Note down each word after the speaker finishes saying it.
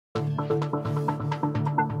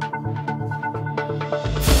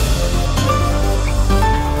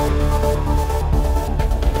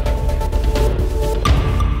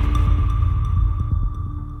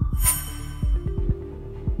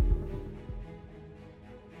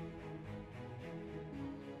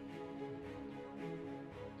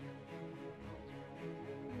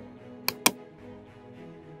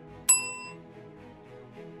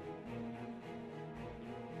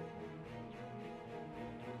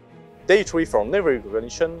Day 3 for naval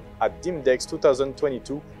recognition at DIMDEX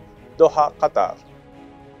 2022, Doha, Qatar.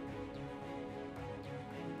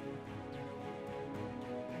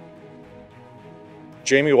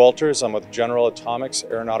 Jamie Walters, I'm with General Atomics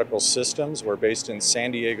Aeronautical Systems. We're based in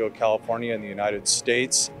San Diego, California in the United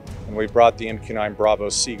States, and we brought the MQ-9 Bravo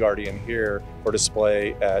SeaGuardian here for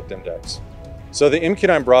display at DIMDEX. So the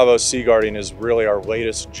MQ-9 Bravo SeaGuardian is really our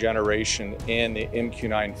latest generation in the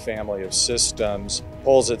MQ-9 family of systems.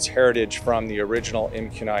 Pulls its heritage from the original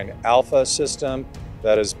MQ-9 Alpha system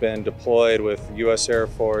that has been deployed with the U.S. Air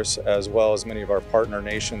Force as well as many of our partner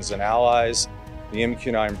nations and allies. The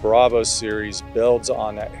MQ-9 Bravo series builds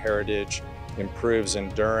on that heritage, improves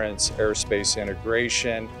endurance, airspace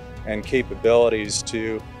integration, and capabilities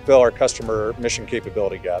to fill our customer mission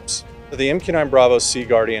capability gaps. The MQ-9 Bravo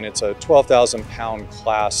SeaGuardian, it's a 12,000-pound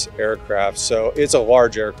class aircraft, so it's a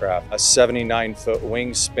large aircraft. A 79-foot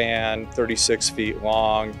wingspan, 36 feet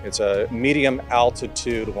long. It's a medium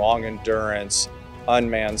altitude, long endurance,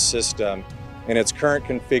 unmanned system. In its current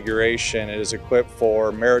configuration, it is equipped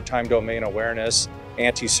for maritime domain awareness,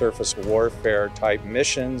 anti-surface warfare type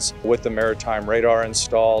missions with the maritime radar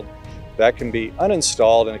installed. That can be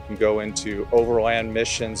uninstalled and it can go into overland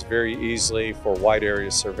missions very easily for wide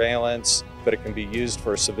area surveillance, but it can be used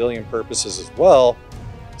for civilian purposes as well,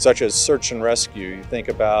 such as search and rescue. You think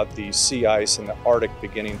about the sea ice in the Arctic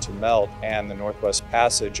beginning to melt and the Northwest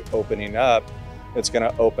Passage opening up. It's going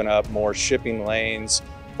to open up more shipping lanes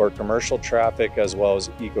for commercial traffic as well as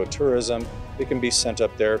ecotourism. It can be sent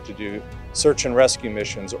up there to do search and rescue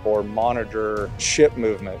missions or monitor ship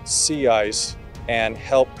movement, sea ice, and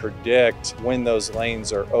help predict when those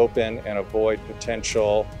lanes are open and avoid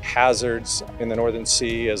potential hazards in the Northern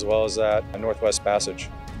Sea as well as that Northwest Passage.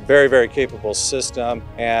 Very, very capable system,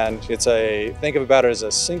 and think about it as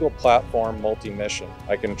a single platform multi-mission.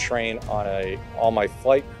 I can train on all my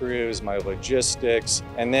flight crews, my logistics,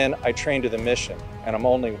 and then I train to the mission. And I'm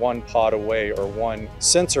only one pod away or one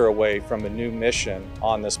sensor away from a new mission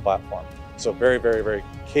on this platform. So very, very, very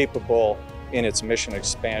capable in its mission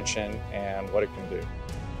expansion and what it can do.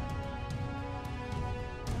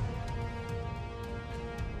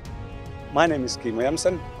 My name is Kim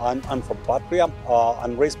Jansen. I'm from Patria.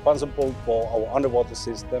 I'm responsible for our underwater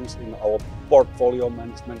systems in our portfolio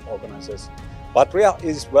management organization. Patria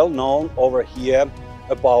is well known over here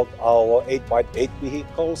about our 8x8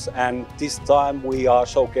 vehicles, and this time we are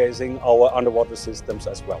showcasing our underwater systems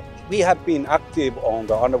as well. We have been active on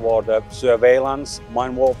the underwater surveillance,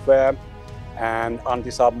 mine warfare, and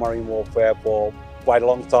anti-submarine warfare for quite a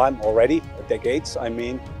long time already, decades I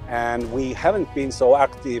mean, and we haven't been so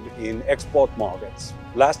active in export markets.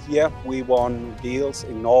 Last year we won deals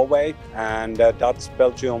in Norway and Dutch,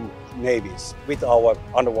 Belgium navies with our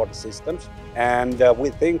underwater systems, and we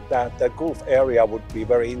think that the Gulf area would be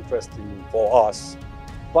very interesting for us.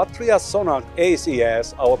 Patria Sonac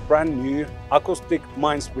ACS, our brand new acoustic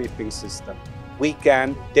minesweeping system. We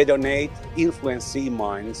can detonate influence sea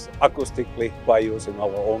mines acoustically by using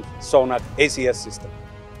our own Sonac ACS system.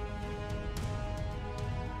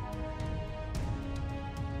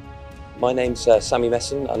 My name's Sammy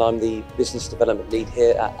Messon and I'm the Business Development Lead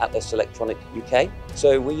here at Electronik UK.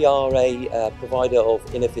 So we are a provider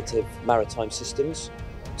of innovative maritime systems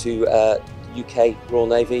to UK Royal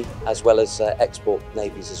Navy as well as export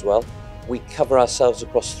navies as well. We cover ourselves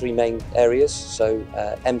across three main areas, so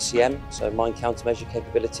MCM, so mine countermeasure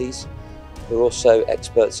capabilities. We're also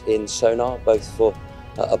experts in sonar, both for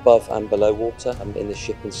above and below water in the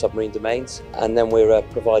ship and submarine domains. And then we're a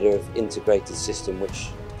provider of integrated system, which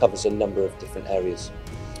covers a number of different areas.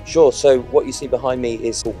 Sure, so what you see behind me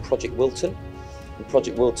is called Project Wilton. And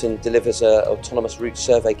Project Wilton delivers an autonomous route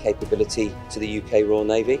survey capability to the UK Royal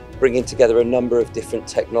Navy, bringing together a number of different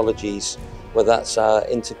technologies, whether that's our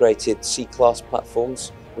integrated C-class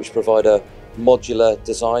platforms, which provide a modular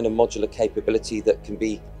design and modular capability that can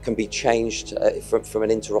be changed from an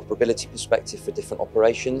interoperability perspective for different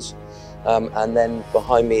operations. And then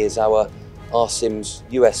behind me is our RSIMS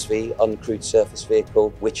USV, uncrewed surface vehicle,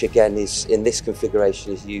 which again is in this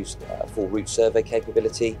configuration is used for route survey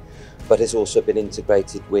capability, but has also been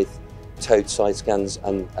integrated with towed side scans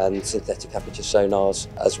and synthetic aperture sonars,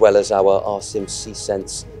 as well as our RSIMS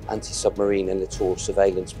C-Sense anti-submarine and littoral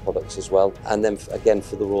surveillance products as well. And then again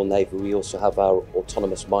for the Royal Navy, we also have our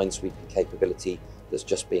autonomous minesweeping capability that's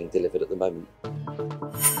just being delivered at the moment.